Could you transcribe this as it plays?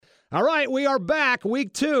All right, we are back.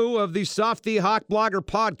 Week 2 of the Softy Hawk Blogger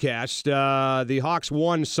podcast. The Hawks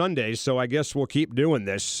won Sunday, so I guess we'll keep doing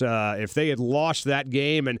this. If they had lost that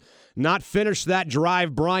game and not finished that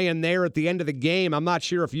drive, Brian, there at the end of the game, I'm not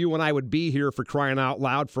sure if you and I would be here for crying out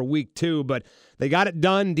loud for week 2, but they got it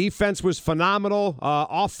done. Defense was phenomenal.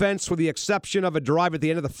 Offense, with the exception of a drive at the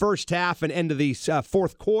end of the first half and end of the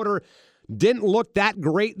fourth quarter, didn't look that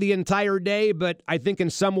great the entire day, but I think in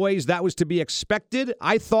some ways that was to be expected.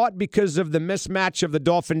 I thought because of the mismatch of the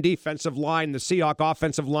Dolphin defensive line, the Seahawk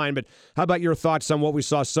offensive line. But how about your thoughts on what we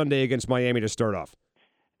saw Sunday against Miami to start off?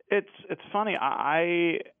 It's funny.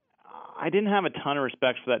 I didn't have a ton of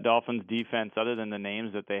respect for that Dolphins defense other than the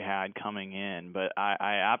names that they had coming in, but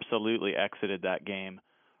I absolutely exited that game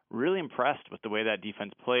really impressed with the way that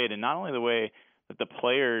defense played, and not only the way that the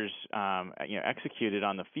players executed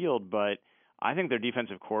on the field, but I think their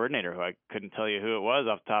defensive coordinator, who I couldn't tell you who it was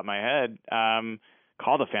off the top of my head,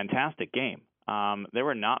 called a fantastic game. There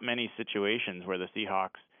were not many situations where the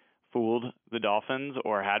Seahawks fooled the Dolphins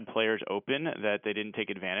or had players open that they didn't take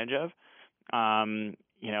advantage of.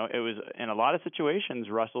 It was in a lot of situations,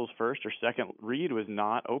 Russell's first or second read was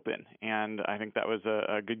not open, and I think that was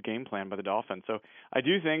a good game plan by the Dolphins. So I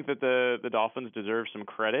do think that the Dolphins deserve some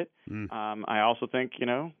credit. I also think,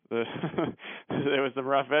 there was some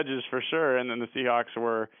rough edges for sure, and then the Seahawks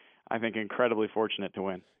were, I think, incredibly fortunate to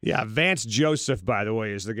win. Yeah, Vance Joseph, by the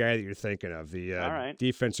way, is the guy that you're thinking of, the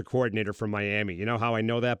defensive coordinator from Miami. You know how I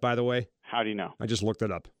know that, by the way? How do you know? I just looked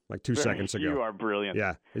it up like 2 seconds ago. You are brilliant.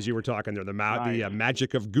 Yeah, as you were talking there, the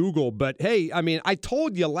magic of Google. But, hey, I mean, I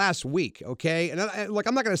told you last week, okay? And, I'm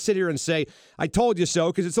not going to sit here and say I told you so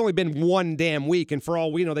because it's only been one damn week, and for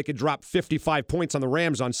all we know, they could drop 55 points on the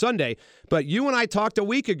Rams on Sunday. But you and I talked a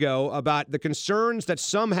week ago about the concerns that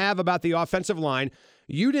some have about the offensive line.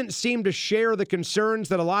 You didn't seem to share the concerns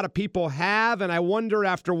that a lot of people have, and I wonder,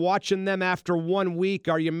 after watching them after 1 week,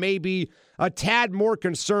 are you maybe a tad more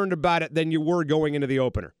concerned about it than you were going into the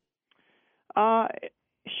opener?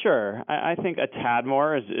 Sure. I think a tad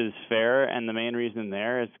more is fair, and the main reason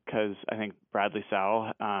there is because I think Bradley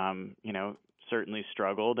Sowell, certainly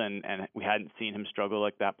struggled, and we hadn't seen him struggle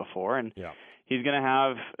like that before, and he's going to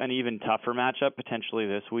have an even tougher matchup potentially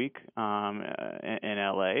this week in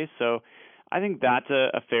L.A., so I think that's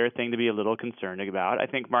a fair thing to be a little concerned about. I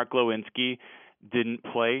think Mark Lewinsky didn't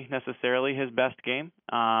play necessarily his best game,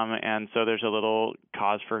 and so there's a little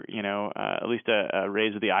cause for, at least a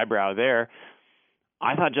raise of the eyebrow there.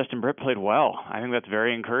 I thought Justin Britt played well. I think that's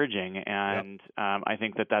very encouraging, and I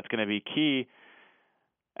think that's going to be key.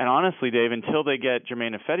 And honestly, Dave, until they get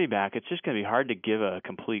Germain Ifedi back, it's just going to be hard to give a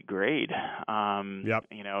complete grade.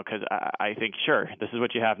 Because I think, sure, this is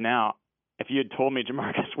what you have now. If you had told me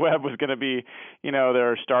Jamarcus Webb was going to be,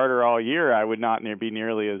 their starter all year, I would not be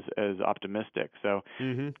nearly as optimistic. So,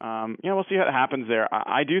 we'll see what happens there.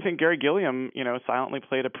 I do think Gary Gilliam, silently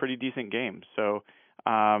played a pretty decent game. So,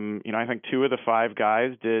 I think 2 of the 5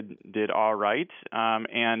 guys did all right.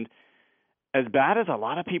 And as bad as a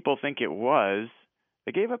lot of people think it was,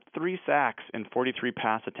 they gave up 3 sacks in 43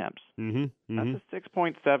 pass attempts. That's a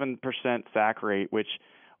 6.7% sack rate, which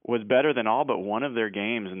was better than all but one of their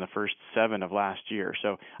games in the first 7 of last year.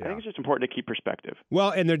 So I think it's just important to keep perspective. Well,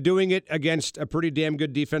 and they're doing it against a pretty damn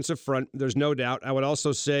good defensive front. There's no doubt. I would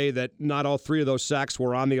also say that not all 3 of those sacks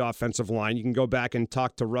were on the offensive line. You can go back and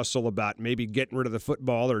talk to Russell about maybe getting rid of the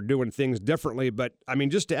football or doing things differently. But, I mean,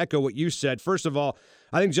 just to echo what you said, first of all,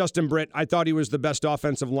 I think Justin Britt, I thought he was the best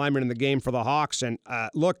offensive lineman in the game for the Hawks. And,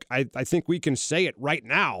 look, I think we can say it right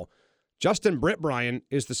now. Justin Britt, Brian,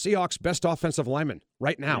 is the Seahawks' best offensive lineman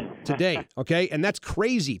right now, today, okay? And that's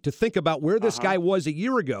crazy to think about where this guy was a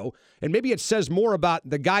year ago, and maybe it says more about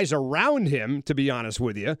the guys around him, to be honest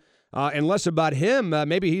with you, and less about him.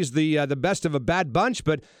 Maybe he's the best of a bad bunch,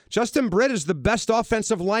 but Justin Britt is the best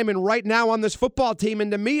offensive lineman right now on this football team,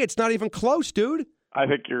 and to me, it's not even close, dude. I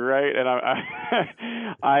think you're right, and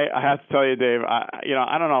I have to tell you, Dave. I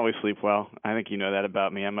don't always sleep well. I think you know that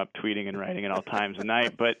about me. I'm up tweeting and writing at all times of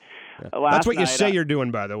night. But that's what you say you're doing,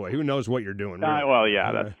 by the way. Who knows what you're doing? Really?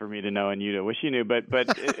 That's for me to know and you to wish you knew. But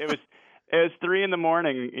it was 3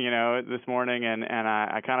 a.m, this morning, and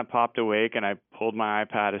I kind of popped awake and I pulled my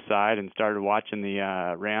iPad aside and started watching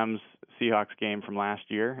the Rams Seahawks game from last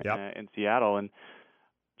year in Seattle, and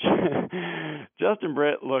Justin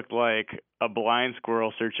Britt looked like a blind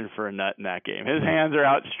squirrel searching for a nut in that game. His hands are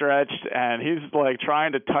outstretched, and he's like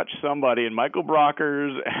trying to touch somebody, and Michael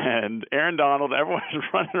Brockers and Aaron Donald, everyone's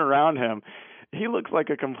running around him. He looks like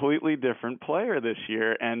a completely different player this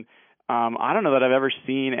year, and I don't know that I've ever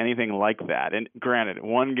seen anything like that. And granted,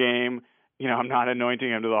 one game, I'm not anointing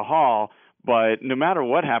him to the hall, but no matter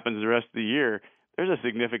what happens the rest of the year, a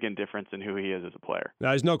significant difference in who he is as a player. Now,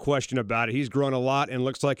 there's no question about it. He's grown a lot and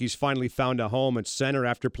looks like he's finally found a home at center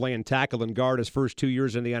after playing tackle and guard his first 2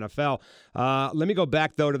 years in the NFL. Let me go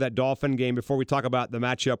back, though, to that Dolphin game before we talk about the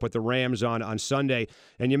matchup with the Rams on Sunday.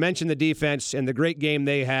 And you mentioned the defense and the great game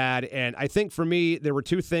they had. And I think for me, there were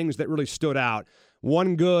two things that really stood out,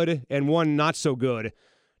 one good and one not so good.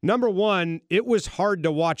 Number one, it was hard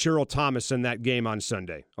to watch Earl Thomas in that game on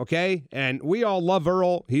Sunday, okay? And we all love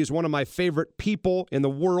Earl. He's one of my favorite people in the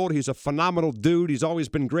world. He's a phenomenal dude. He's always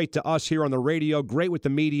been great to us here on the radio, great with the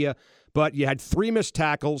media. But you had 3 missed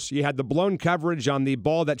tackles. You had the blown coverage on the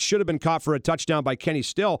ball that should have been caught for a touchdown by Kenny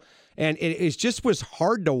Still. And it just was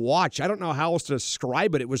hard to watch. I don't know how else to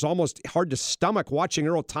describe it. It was almost hard to stomach watching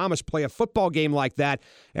Earl Thomas play a football game like that.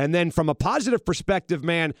 And then from a positive perspective,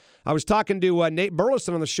 man, I was talking to Nate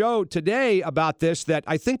Burleson on the show today about this, that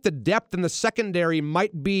I think the depth in the secondary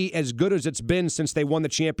might be as good as it's been since they won the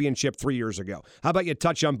championship 3 years ago. How about you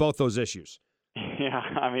touch on both those issues? Yeah,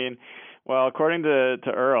 I mean, well, according to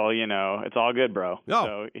Earl, it's all good, bro. No.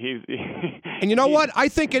 So he's and you know what? I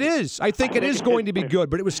think it is. I think it is going to be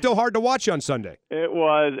good, but it was still hard to watch on Sunday. It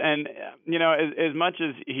was, and as much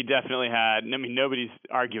as he definitely had, I mean, nobody's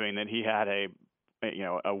arguing that he had a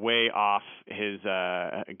way off his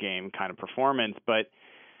game kind of performance, but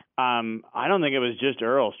I don't think it was just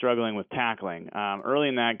Earl struggling with tackling. Early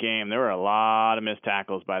in that game, there were a lot of missed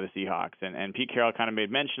tackles by the Seahawks, and Pete Carroll kind of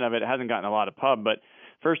made mention of it. It hasn't gotten a lot of pub, but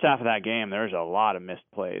first half of that game, there's a lot of missed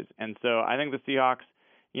plays. And so I think the Seahawks,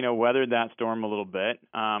 weathered that storm a little bit.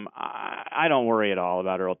 I don't worry at all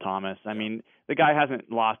about Earl Thomas. I mean, the guy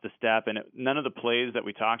hasn't lost a step, and none of the plays that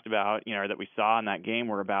we talked about, or that we saw in that game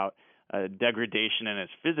were about degradation in his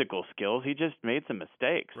physical skills. He just made some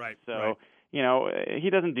mistakes. Right. So, right. He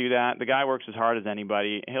doesn't do that. The guy works as hard as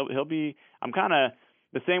anybody. He'll be – I'm kind of –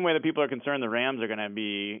 the same way that people are concerned the Rams are going to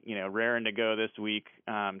be, raring to go this week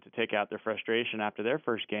to take out their frustration after their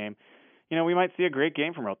first game. We might see a great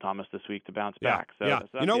game from Earl Thomas this week to bounce back. So that's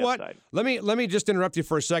you know what? Upside. Let me just interrupt you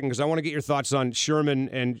for a second because I want to get your thoughts on Sherman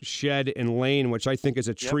and Shed and Lane, which I think is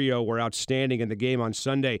a trio were outstanding in the game on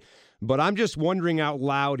Sunday. But I'm just wondering out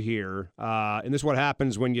loud here, and this is what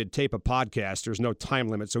happens when you tape a podcast. There's no time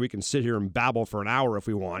limit, so we can sit here and babble for an hour if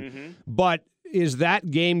we want. Mm-hmm. But is that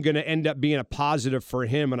game going to end up being a positive for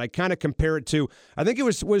him? And I kind of compare it to, I think it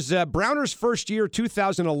was Browner's first year,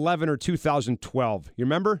 2011 or 2012. You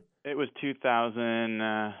remember? It was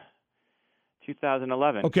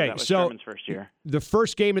 2011. Okay, that was so Sherman's first year. The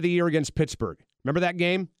first game of the year against Pittsburgh. Remember that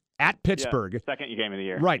game? At Pittsburgh. Yeah, second game of the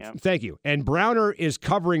year. Right, yep. Thank you. And Browner is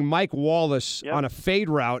covering Mike Wallace on a fade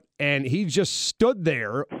route, and he just stood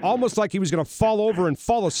there almost like he was going to fall over and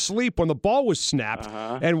fall asleep when the ball was snapped.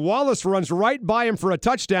 And Wallace runs right by him for a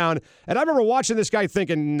touchdown. And I remember watching this guy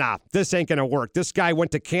thinking, nah, this ain't going to work. This guy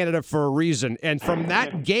went to Canada for a reason. And from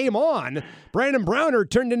that game on, Brandon Browner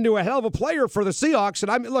turned into a hell of a player for the Seahawks.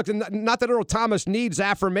 And look, not that Earl Thomas needs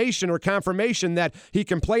affirmation or confirmation that he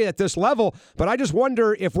can play at this level, but I just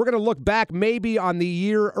wonder if we're going to look back maybe on the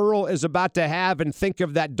year Earl is about to have and think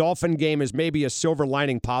of that Dolphin game as maybe a silver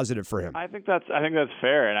lining positive for him. I think that's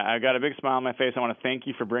fair, and I got a big smile on my face. I want to thank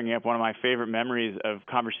you for bringing up one of my favorite memories of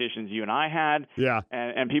conversations you and I had,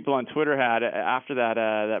 and people on Twitter had after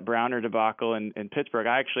that Browner debacle in Pittsburgh.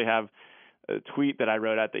 I actually have a tweet that I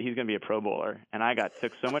wrote out that he's going to be a Pro Bowler, and I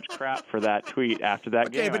took so much crap for that tweet after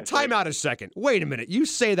that game. Okay, but time out a second. Wait a minute. You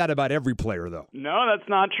say that about every player, though. No, that's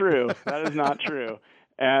not true. That is not true.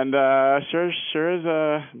 And sure as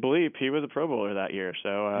a bleep, he was a Pro Bowler that year.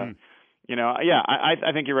 So, I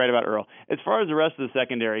think you're right about Earl. As far as the rest of the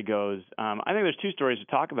secondary goes, I think there's two stories to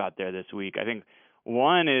talk about there this week. I think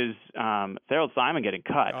one is Harold Simon getting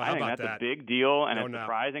cut. I think that's a big deal, and it's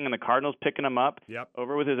surprising, and the Cardinals picking him up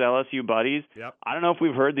over with his LSU buddies. I don't know if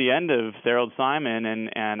we've heard the end of Harold Simon,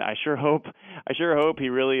 and I sure hope he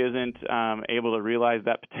really isn't able to realize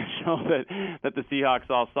that potential that the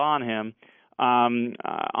Seahawks all saw in him. On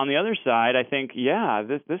the other side, I think,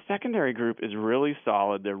 this secondary group is really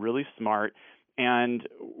solid. They're really smart. And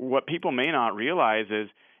what people may not realize is,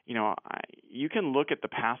 you can look at the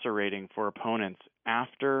passer rating for opponents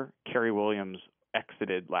after Kerry Williams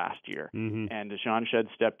exited last year. Mm-hmm. And Deshaun Shedd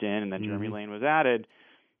stepped in, and then Jeremy Lane was added.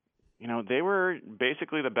 They were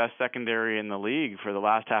basically the best secondary in the league for the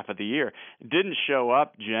last half of the year. It didn't show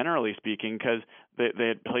up, generally speaking, because they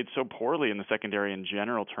had played so poorly in the secondary in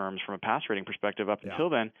general terms from a pass rating perspective up until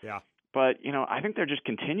then. Yeah. But, I think they're just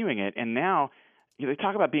continuing it. And now they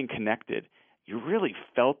talk about being connected. You really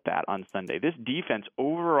felt that on Sunday. This defense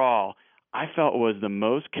overall, I felt, was the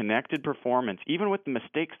most connected performance, even with the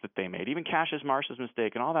mistakes that they made, even Cassius Marsh's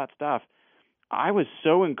mistake and all that stuff. I was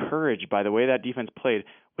so encouraged by the way that defense played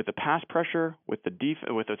with the pass pressure, with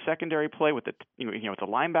the secondary play, with the with the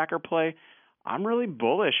linebacker play. I'm really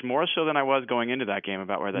bullish, more so than I was going into that game,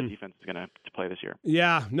 about where that defense is going to play this year.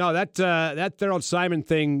 Yeah, no, that Thurl Simon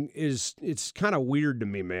thing it's kind of weird to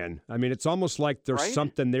me, man. I mean, it's almost like there's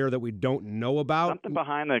something there that we don't know about. Something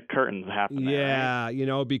behind the curtains happening. Yeah,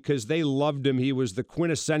 right? Because they loved him. He was the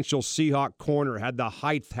quintessential Seahawk corner, had the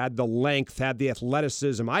height, had the length, had the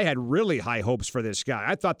athleticism. I had really high hopes for this guy.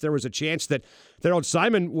 I thought there was a chance that Thurl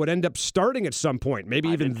Simon would end up starting at some point, maybe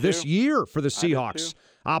even this year for the Seahawks,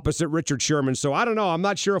 opposite Richard Sherman. So I don't know. I'm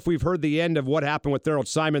not sure if we've heard the end of what happened with Thurl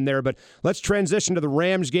Simon there, but let's transition to the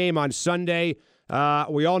Rams game on Sunday.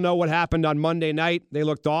 We all know what happened on Monday night. They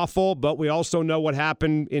looked awful, but we also know what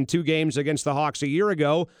happened in 2 games against the Hawks a year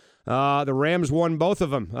ago. The Rams won both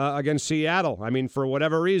of them against Seattle. I mean, for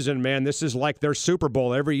whatever reason, man, this is like their Super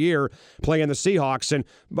Bowl every year playing the Seahawks. And,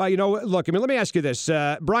 look, let me ask you this.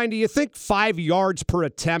 Brian, do you think 5 yards per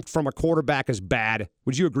attempt from a quarterback is bad?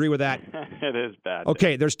 Would you agree with that? It is bad.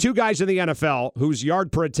 Okay, there's 2 guys in the NFL whose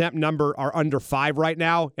yard per attempt number are under 5 right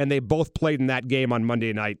now, and they both played in that game on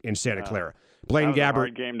Monday night in Santa Clara. Blaine Gabbert, a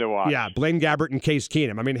hard game to watch. Yeah, Blaine Gabbert and Case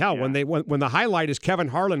Keenum. I mean, hell, when the highlight is Kevin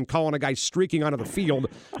Harlan calling a guy streaking onto the field,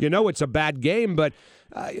 it's a bad game. But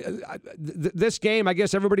this game, I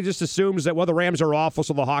guess everybody just assumes that the Rams are awful,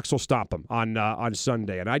 so the Hawks will stop them on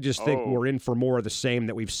Sunday. And I just think we're in for more of the same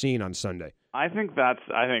that we've seen on Sunday. I think that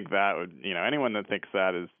would anyone that thinks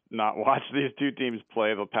that is not watched these 2 teams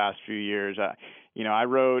play the past few years. I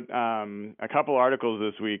wrote a couple articles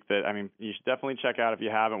this week that, you should definitely check out if you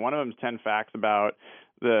haven't. One of them is 10 facts about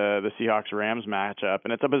the Seahawks-Rams matchup,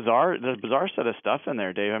 and there's a bizarre set of stuff in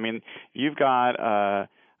there, Dave. I mean, you've got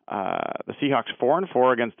the Seahawks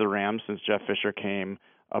 4-4 against the Rams since Jeff Fisher came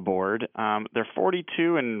aboard. They're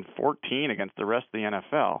 42-14 against the rest of the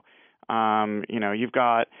NFL. You've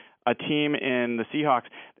got a team in the Seahawks.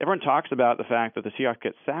 Everyone talks about the fact that the Seahawks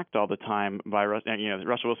get sacked all the time by Russell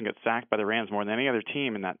Wilson gets sacked by the Rams more than any other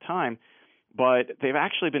team in that time, but they've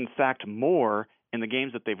actually been sacked more in the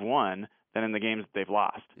games that they've won than in the games that they've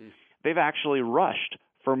lost. They've actually rushed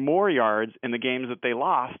for more yards in the games that they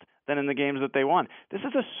lost than in the games that they won. This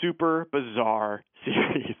is a super bizarre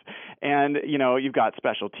series. And, you've got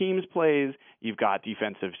special teams plays, you've got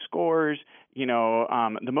defensive scores.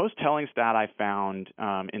 The most telling stat I found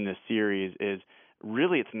in this series is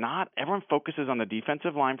really it's not – everyone focuses on the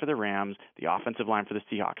defensive line for the Rams, the offensive line for the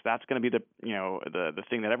Seahawks. That's going to be the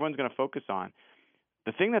thing that everyone's going to focus on.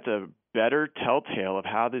 The thing that's a better telltale of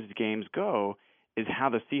how these games go is how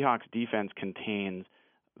the Seahawks defense contains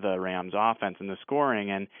the Rams offense and the scoring.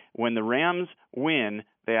 And when the Rams win,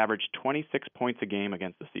 they average 26 points a game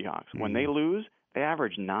against the Seahawks. When they lose, they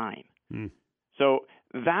average 9. So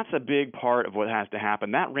that's a big part of what has to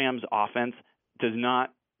happen. That Rams offense does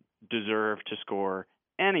not deserve to score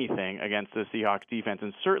anything against the Seahawks defense,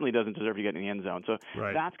 and certainly doesn't deserve to get in the end zone. So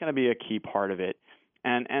that's going to be a key part of it.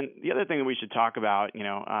 And the other thing that we should talk about,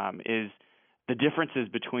 is the differences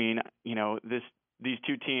between, these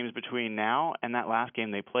 2 teams between now and that last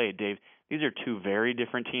game they played, Dave. These are 2 very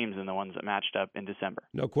different teams than the ones that matched up in December.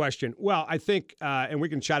 No question. Well, I think, and we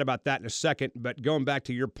can chat about that in a second, but going back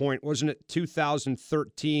to your point, wasn't it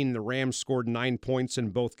 2013 the Rams scored 9 points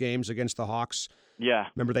in both games against the Hawks? Yeah.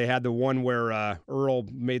 Remember they had the one where Earl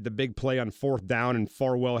made the big play on 4th down and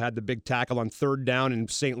Farwell had the big tackle on 3rd down in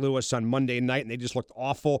St. Louis on Monday night, and they just looked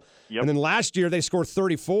awful. Yep. And then last year they scored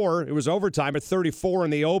 34. It was overtime at 34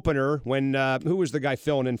 in the opener when who was the guy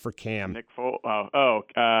filling in for Cam? Nick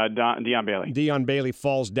Deion Bailey. Deion Bailey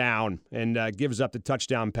falls down and gives up the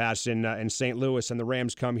touchdown pass in St. Louis, and the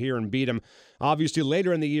Rams come here and beat him, obviously,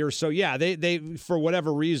 later in the year. So, yeah, they for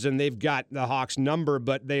whatever reason, they've got the Hawks number,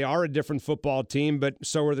 but they are a different football team, but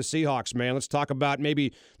so are the Seahawks, man. Let's talk about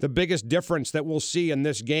maybe the biggest difference that we'll see in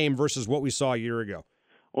this game versus what we saw a year ago.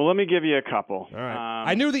 Well, let me give you a couple. All right.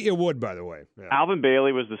 I knew that you would, by the way. Yeah. Alvin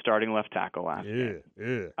Bailey was the starting left tackle last year.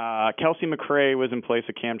 Kelsey McRae was in place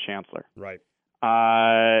of Cam Chancellor. Right.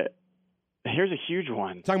 Here's a huge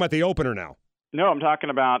one. Talking about the opener now. No, I'm talking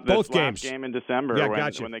about this both games. Last game in December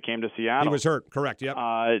when they came to Seattle. He was hurt, correct, yep.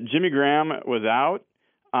 Jimmy Graham was out.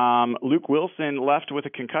 Luke Wilson left with a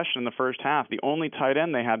concussion in the first half. The only tight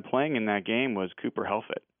end they had playing in that game was Cooper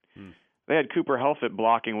Helfett. They had Cooper Helfett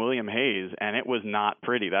blocking William Hayes, and it was not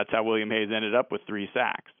pretty. That's how William Hayes ended up with 3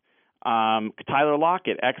 sacks. Tyler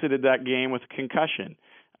Lockett exited that game with a concussion.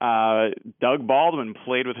 Doug Baldwin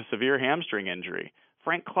played with a severe hamstring injury.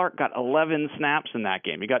 Frank Clark got 11 snaps in that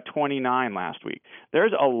game. He got 29 last week.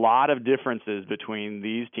 There's a lot of differences between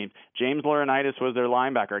these teams. James Laurinaitis was their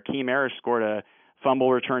linebacker. Akeem Harris scored a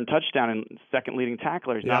fumble return touchdown and second leading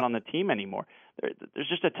tackler is not on the team anymore. there's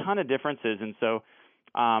just a ton of differences. And so,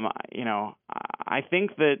 I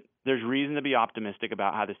think that there's reason to be optimistic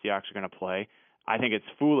about how the Seahawks are going to play. I think it's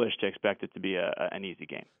foolish to expect it to be an easy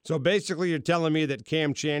game. So basically you're telling me that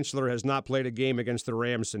Cam Chancellor has not played a game against the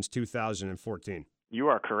Rams since 2014. You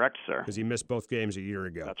are correct, sir. Because he missed both games a year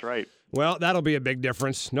ago. That's right. Well, that'll be a big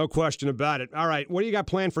difference. No question about it. All right. What do you got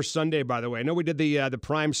planned for Sunday, by the way? I know we did the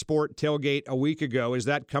Prime Sport tailgate a week ago. Is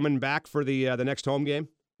that coming back for the next home game?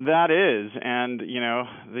 That is. And,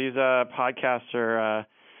 these podcasts are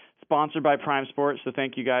sponsored by Prime Sports, so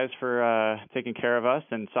thank you guys for taking care of us.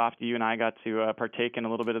 And Softy, you and I got to partake in a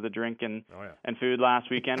little bit of the drink and food last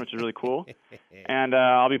weekend, which was really cool. And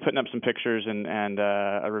I'll be putting up some pictures and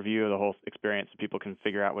a review of the whole experience so people can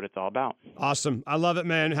figure out what it's all about. Awesome. I love it,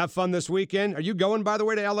 man. Have fun this weekend. Are you going, by the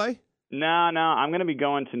way, to L.A.? No. I'm going to be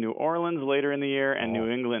going to New Orleans later in the year and New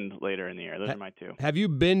England later in the year. Those are my two. Have you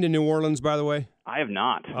been to New Orleans, by the way? I have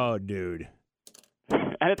not. Oh, dude.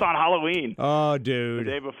 And it's on Halloween. Oh, dude.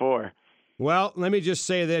 The day before. Well, let me just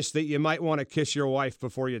say this, that you might want to kiss your wife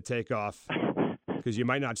before you take off because you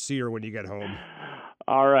might not see her when you get home.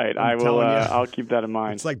 All right. I will. I'll keep that in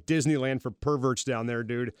mind. It's like Disneyland for perverts down there,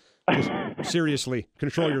 dude. Just, seriously,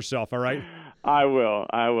 control yourself, all right? I will.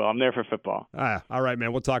 I'm there for football. All right,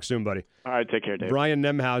 man. We'll talk soon, buddy. All right. Take care, Dave. Brian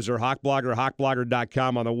Nemhauser, Hawkblogger,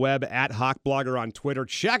 hawkblogger.com on the web, @Hawkblogger on Twitter.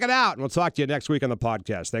 Check it out, and we'll talk to you next week on the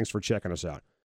podcast. Thanks for checking us out.